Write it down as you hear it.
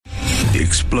The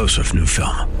explosive new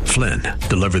film, Flynn,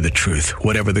 deliver the truth,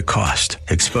 whatever the cost,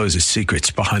 exposes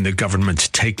secrets behind the government's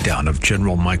takedown of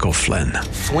General Michael Flynn.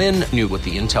 Flynn knew what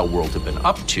the intel world had been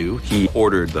up to. He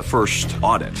ordered the first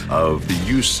audit of the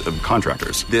use of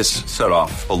contractors. This set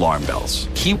off alarm bells.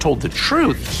 He told the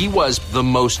truth. He was the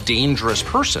most dangerous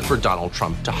person for Donald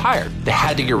Trump to hire. They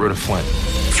had to get rid of Flynn.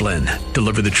 Flynn,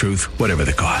 deliver the truth, whatever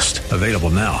the cost. Available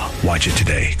now. Watch it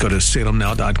today. Go to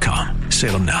salemnow.com.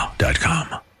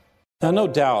 salemnow.com. Now, no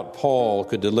doubt Paul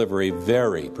could deliver a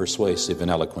very persuasive and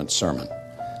eloquent sermon.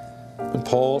 But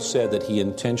Paul said that he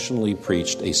intentionally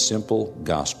preached a simple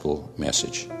gospel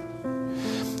message.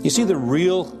 You see, the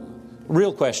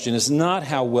real question is not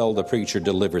how well the preacher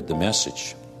delivered the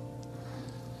message,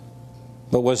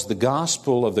 but was the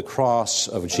gospel of the cross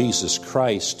of Jesus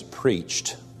Christ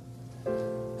preached,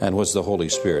 and was the Holy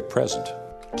Spirit present?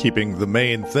 Keeping the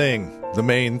main thing, the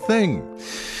main thing.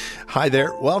 Hi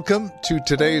there. Welcome to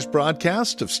today's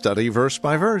broadcast of Study Verse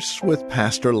by Verse with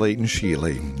Pastor Leighton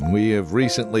Sheely. We have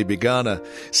recently begun a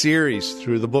series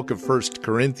through the book of 1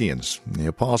 Corinthians. The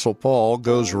Apostle Paul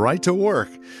goes right to work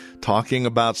talking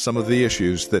about some of the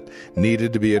issues that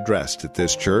needed to be addressed at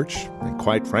this church, and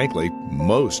quite frankly,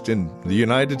 most in the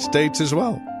United States as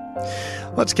well.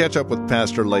 Let's catch up with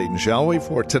Pastor Leighton, shall we,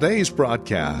 for today's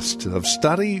broadcast of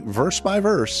Study Verse by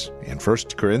Verse in 1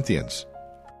 Corinthians.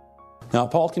 Now,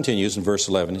 Paul continues in verse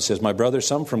 11. He says, "My brothers,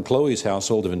 some from Chloe's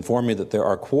household have informed me that there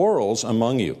are quarrels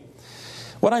among you.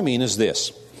 What I mean is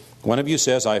this. One of you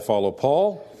says, I follow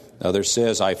Paul. Another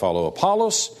says, I follow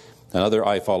Apollos. Another,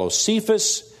 I follow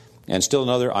Cephas. And still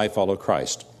another, I follow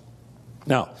Christ."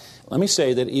 Now, let me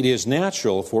say that it is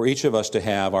natural for each of us to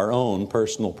have our own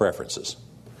personal preferences.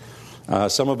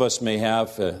 Some of us may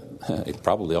have,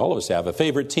 probably all of us have, a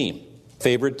favorite team,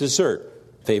 favorite dessert,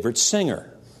 favorite singer,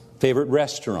 favorite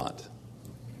restaurant,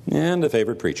 and a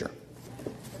favorite preacher.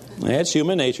 It's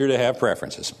human nature to have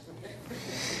preferences.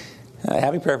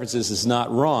 Having preferences is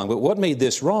not wrong, but what made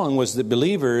this wrong was that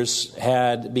believers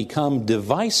had become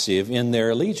divisive in their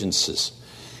allegiances.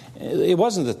 It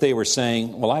wasn't that they were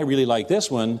saying, well, I really like this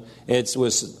one. It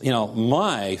was,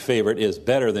 my favorite is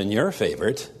better than your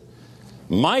favorite.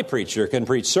 My preacher can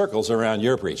preach circles around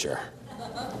your preacher.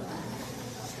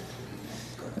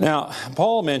 Now,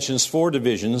 Paul mentions 4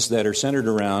 divisions that are centered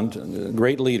around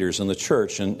great leaders in the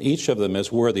church, and each of them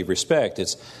is worthy of respect.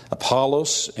 It's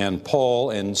Apollos and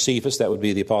Paul and Cephas, that would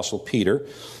be the Apostle Peter,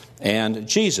 and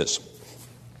Jesus.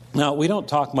 Now, we don't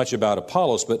talk much about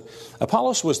Apollos, but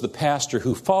Apollos was the pastor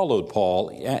who followed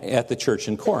Paul at the church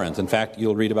in Corinth. In fact,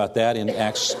 you'll read about that in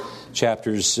Acts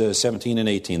chapters 17 and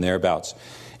 18, thereabouts.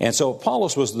 And so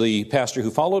Apollos was the pastor who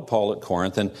followed Paul at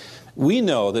Corinth, and we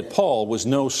know that Paul was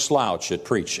no slouch at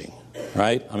preaching,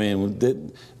 right?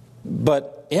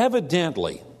 But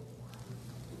evidently,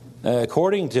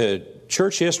 according to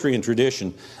church history and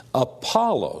tradition,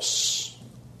 Apollos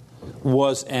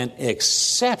was an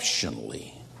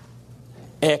exceptionally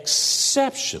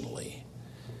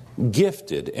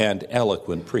gifted and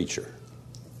eloquent preacher.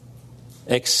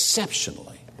 Exceptionally.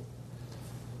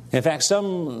 In fact,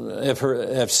 some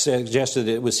have suggested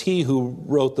it was he who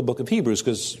wrote the book of Hebrews,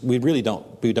 because we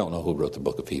don't know who wrote the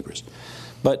book of Hebrews.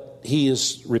 But he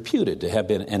is reputed to have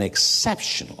been an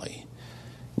exceptionally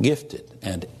gifted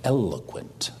and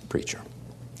eloquent preacher.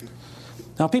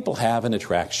 Now, people have an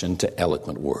attraction to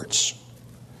eloquent words.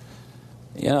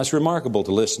 It's remarkable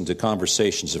to listen to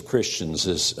conversations of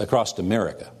Christians across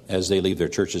America as they leave their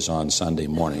churches on Sunday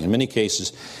morning. In many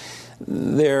cases,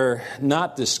 they're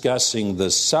not discussing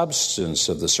the substance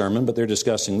of the sermon, but they're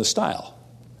discussing the style.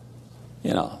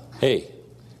 Hey,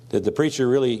 did the preacher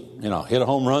really, hit a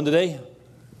home run today?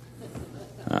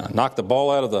 Knock the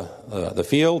ball out of the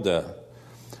field?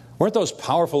 Weren't those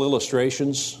powerful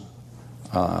illustrations?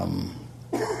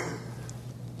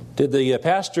 Did the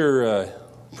pastor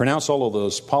pronounce all of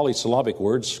those polysyllabic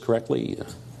words correctly?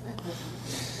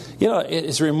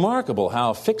 It's remarkable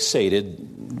how fixated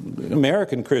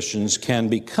American Christians can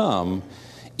become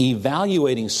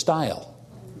evaluating style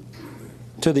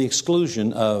to the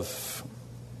exclusion of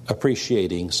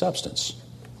appreciating substance.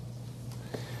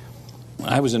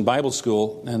 I was in Bible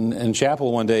school, and in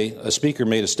chapel one day, a speaker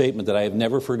made a statement that I have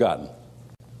never forgotten.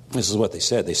 This is what they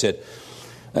said. They said,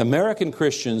 American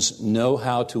Christians know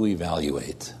how to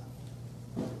evaluate,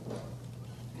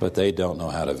 but they don't know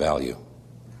how to value.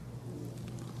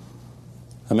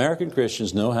 American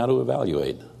Christians know how to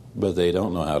evaluate, but they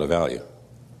don't know how to value.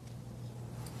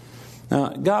 Now,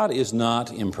 God is not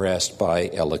impressed by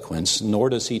eloquence, nor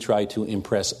does He try to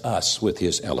impress us with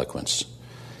His eloquence.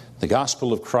 The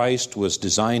gospel of Christ was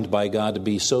designed by God to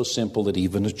be so simple that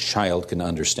even a child can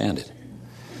understand it.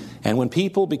 And when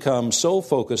people become so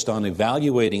focused on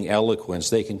evaluating eloquence,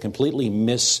 they can completely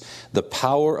miss the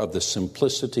power of the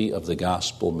simplicity of the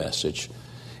gospel message.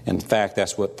 In fact,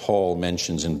 that's what Paul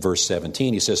mentions in verse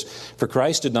 17. He says, "For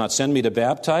Christ did not send me to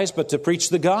baptize, but to preach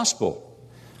the gospel,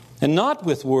 and not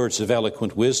with words of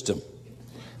eloquent wisdom,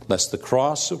 lest the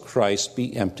cross of Christ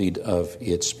be emptied of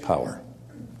its power."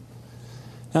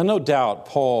 Now, no doubt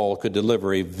Paul could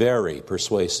deliver a very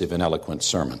persuasive and eloquent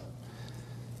sermon.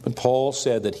 But Paul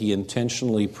said that he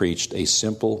intentionally preached a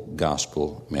simple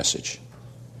gospel message.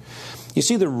 You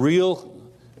see, the real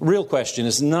question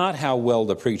is not how well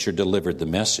the preacher delivered the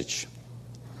message,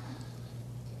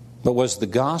 but was the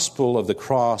gospel of the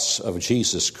cross of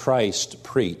Jesus Christ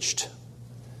preached,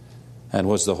 and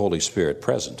was the Holy Spirit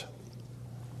present?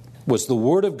 Was the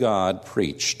Word of God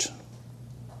preached?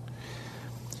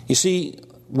 You see,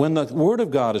 when the Word of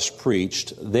God is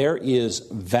preached, there is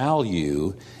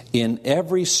value in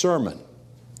every sermon,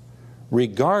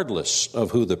 regardless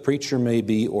of who the preacher may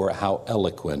be or how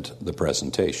eloquent the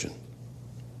presentation.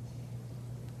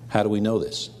 How do we know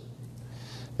this?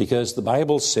 Because the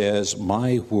Bible says,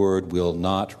 "My word will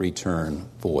not return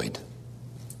void."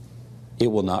 It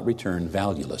will not return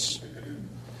valueless.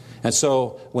 And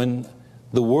so when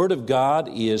the Word of God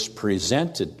is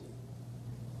presented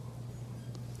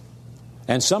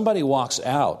and somebody walks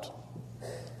out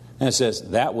and says,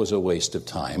 "That was a waste of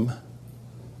time,"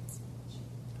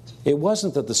 it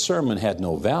wasn't that the sermon had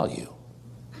no value.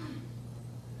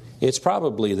 It's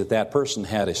probably that that person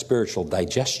had a spiritual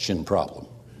digestion problem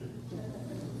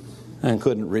and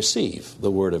couldn't receive the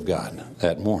Word of God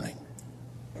that morning.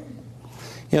 You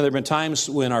know, there have been times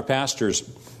when our pastors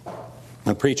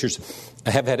and preachers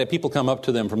have had people come up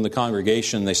to them from the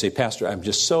congregation. They say, "Pastor, I'm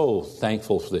just so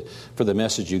thankful for the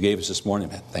message you gave us this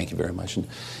morning." "Thank you very much." And,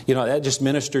 you know, that just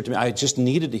ministered to me. I just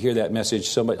needed to hear that message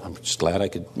so much. I'm just glad I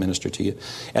could minister to you.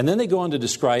 And then they go on to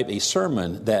describe a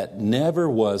sermon that never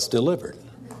was delivered.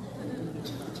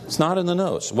 It's not in the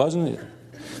notes, wasn't it?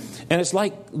 And it's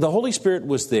like the Holy Spirit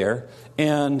was there,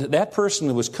 and that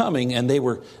person was coming, and they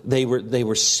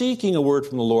were seeking a word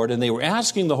from the Lord, and they were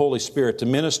asking the Holy Spirit to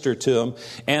minister to them.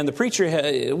 And the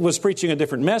preacher was preaching a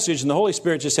different message, and the Holy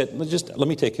Spirit just said, "Let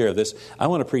me take care of this. I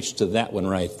want to preach to that one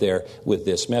right there with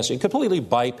this message." It completely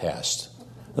bypassed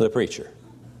the preacher.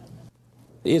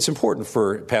 It's important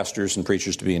for pastors and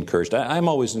preachers to be encouraged. I'm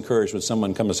always encouraged when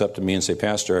someone comes up to me and say,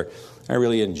 "Pastor, I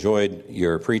really enjoyed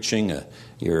your preaching.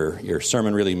 Your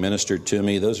sermon really ministered to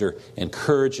me." Those are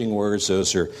encouraging words.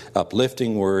 Those are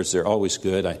uplifting words. They're always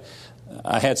good.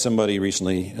 I had somebody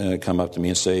recently come up to me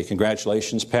and say,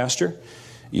 "Congratulations, Pastor.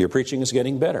 Your preaching is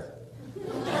getting better."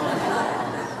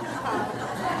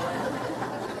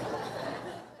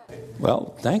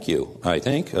 Well, thank you, I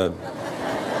think.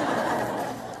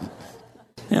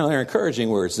 You know, they're encouraging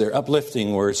words, they're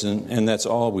uplifting words, and that's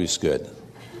always good.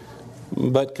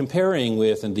 But comparing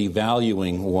with and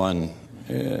devaluing one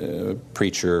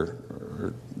preacher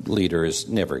or leader is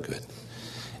never good.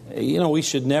 You know, we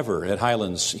should never at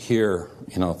Highlands hear,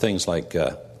 things like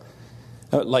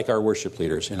our worship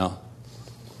leaders,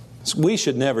 We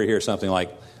should never hear something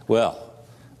like, "Well,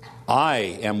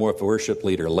 I am with worship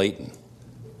leader Leighton."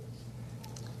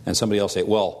 And somebody else say,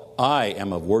 "Well, I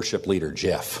am of worship leader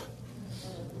Jeff."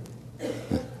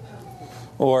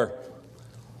 Or,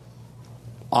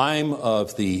 "I'm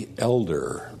of the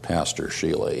elder Pastor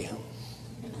Sheely.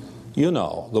 You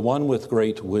know, the one with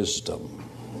great wisdom."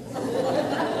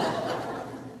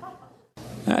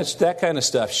 That kind of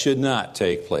stuff should not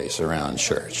take place around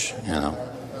church,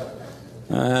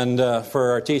 And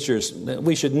for our teachers,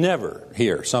 we should never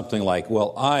hear something like,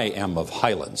 "Well, I am of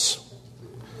Highlands."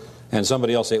 And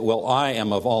somebody else say, "Well, I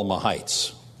am of Alma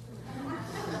Heights."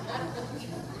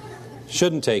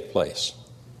 Shouldn't take place.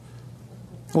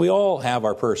 We all have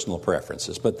our personal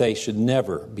preferences, but they should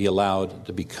never be allowed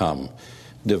to become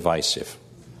divisive.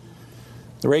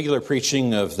 The regular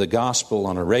preaching of the gospel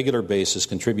on a regular basis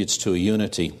contributes to a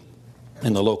unity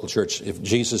in the local church. If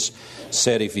Jesus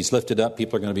said if he's lifted up,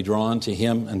 people are going to be drawn to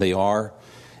him, and they are.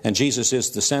 And Jesus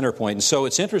is the center point. And so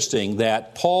it's interesting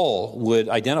that Paul would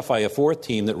identify a fourth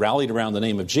team that rallied around the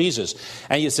name of Jesus.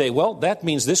 And you say, well, that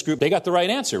means this group, they got the right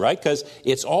answer, right? Because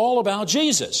it's all about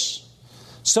Jesus.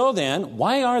 So then,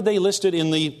 why are they listed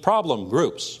in the problem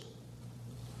groups?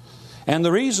 And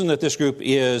the reason that this group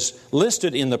is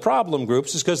listed in the problem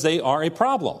groups is because they are a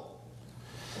problem.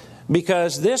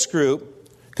 Because this group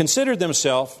considered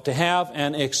themselves to have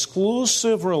an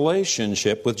exclusive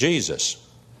relationship with Jesus,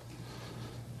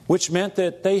 which meant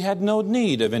that they had no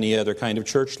need of any other kind of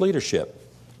church leadership.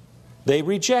 They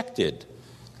rejected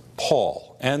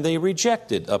Paul, and they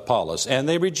rejected Apollos, and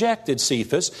they rejected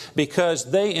Cephas because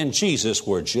they and Jesus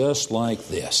were just like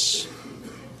this.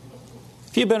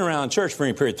 If you've been around church for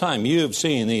any period of time, you've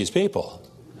seen these people.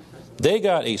 They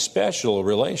got a special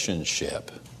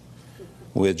relationship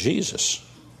with Jesus.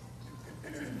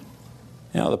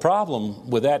 Now, the problem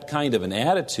with that kind of an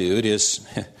attitude is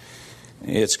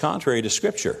it's contrary to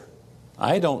Scripture.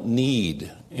 I don't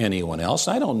need anyone else.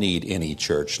 I don't need any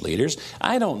church leaders.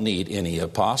 I don't need any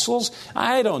apostles.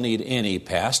 I don't need any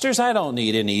pastors. I don't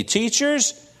need any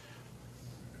teachers.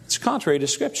 It's contrary to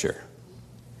Scripture.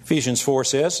 Ephesians 4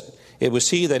 says, it was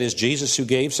He, that is Jesus, who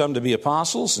gave some to be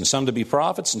apostles, and some to be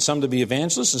prophets, and some to be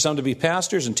evangelists, and some to be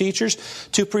pastors and teachers,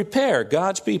 to prepare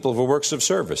God's people for works of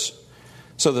service,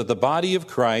 so that the body of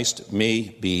Christ may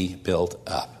be built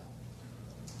up.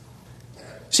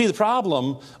 See, the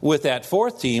problem with that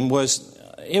fourth team was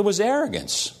it was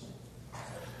arrogance.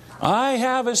 I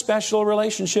have a special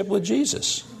relationship with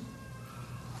Jesus.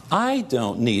 I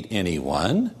don't need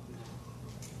anyone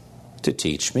to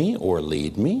teach me or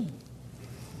lead me.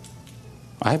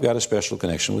 I've got a special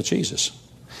connection with Jesus.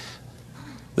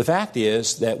 The fact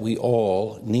is that we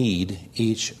all need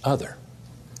each other.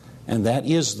 And that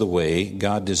is the way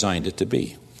God designed it to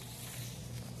be.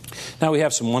 Now, we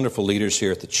have some wonderful leaders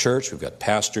here at the church. We've got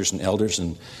pastors and elders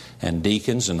and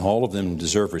deacons, and all of them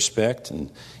deserve respect.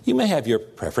 And you may have your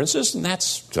preferences, and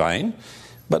that's fine.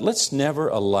 But let's never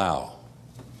allow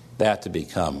that to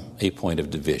become a point of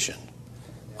division.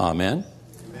 Amen?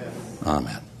 Amen.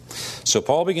 Amen. So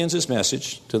Paul begins his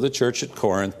message to the church at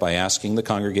Corinth by asking the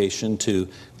congregation to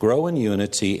grow in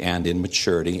unity and in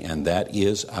maturity, and that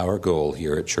is our goal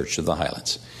here at Church of the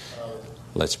Highlands.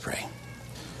 Let's pray.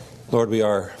 Lord, we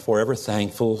are forever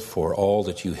thankful for all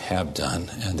that you have done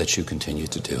and that you continue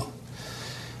to do.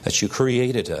 That you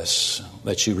created us,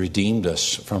 that you redeemed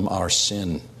us from our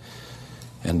sin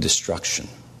and destruction.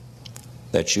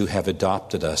 That you have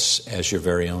adopted us as your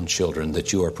very own children,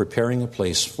 that you are preparing a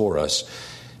place for us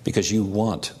because you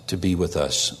want to be with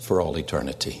us for all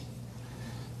eternity.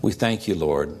 We thank you,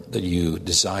 Lord, that you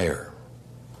desire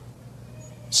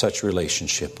such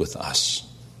relationship with us.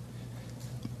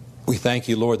 We thank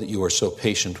you, Lord, that you are so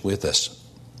patient with us.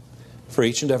 For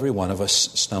each and every one of us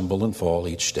stumble and fall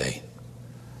each day.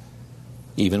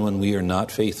 Even when we are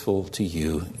not faithful to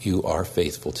you, you are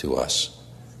faithful to us,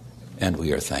 and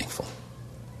we are thankful.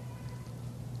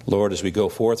 Lord, as we go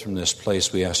forth from this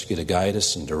place, we ask you to guide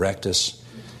us and direct us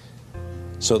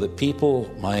so that people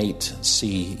might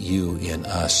see you in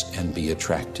us and be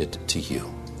attracted to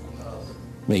you.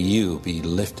 May you be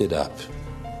lifted up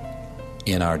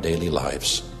in our daily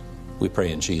lives. We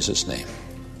pray in Jesus' name.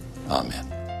 Amen.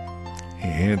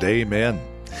 And amen.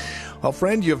 Well,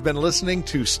 friend, you've been listening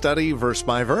to Study Verse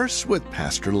by Verse with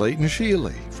Pastor Leighton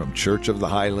Sheely from Church of the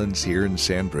Highlands here in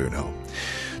San Bruno.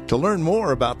 To learn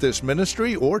more about this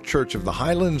ministry or Church of the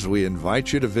Highlands, we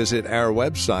invite you to visit our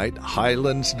website,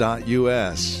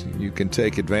 highlands.us. You can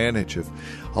take advantage of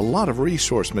a lot of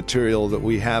resource material that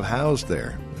we have housed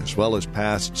there, as well as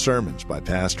past sermons by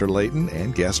Pastor Leighton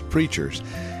and guest preachers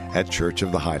at Church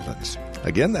of the Highlands.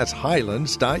 Again, that's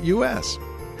highlands.us.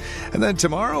 And then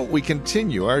tomorrow we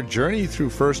continue our journey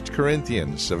through 1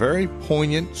 Corinthians, a very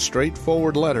poignant,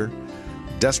 straightforward letter,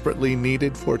 desperately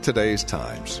needed for today's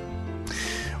times.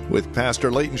 With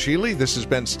Pastor Leighton Sheely, this has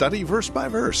been Study Verse by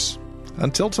Verse.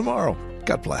 Until tomorrow,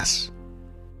 God bless.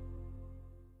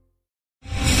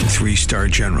 3-star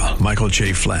General Michael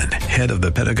J. Flynn, head of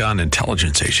the Pentagon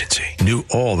Intelligence Agency, knew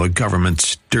all the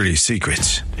government's dirty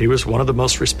secrets. He was one of the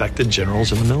most respected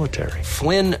generals in the military.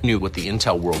 Flynn knew what the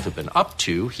intel world had been up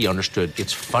to. He understood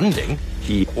its funding.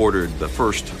 He ordered the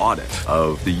first audit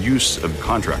of the use of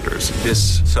contractors.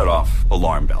 This set off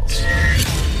alarm bells.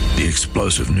 The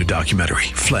explosive new documentary,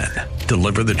 Flynn,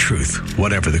 Deliver the Truth,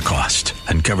 Whatever the Cost,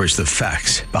 uncovers the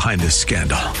facts behind this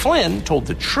scandal. Flynn told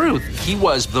the truth. He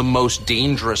was the most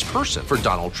dangerous person for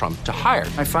Donald Trump to hire.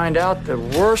 I find out the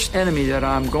worst enemy that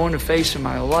I'm going to face in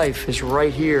my life is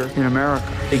right here in America.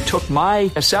 They took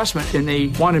my assessment and they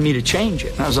wanted me to change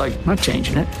it. And I was like, I'm not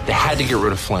changing it. They had to get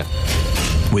rid of Flynn.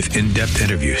 With in-depth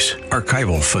interviews,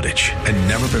 archival footage, and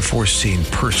never-before-seen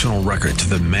personal records of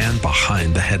the man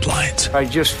behind the headlines. I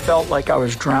just felt like I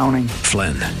was drowning.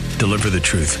 Flynn, Deliver the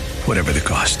Truth, Whatever the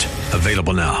Cost.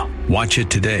 Available now. Watch it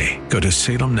today. Go to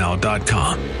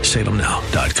salemnow.com.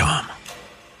 salemnow.com.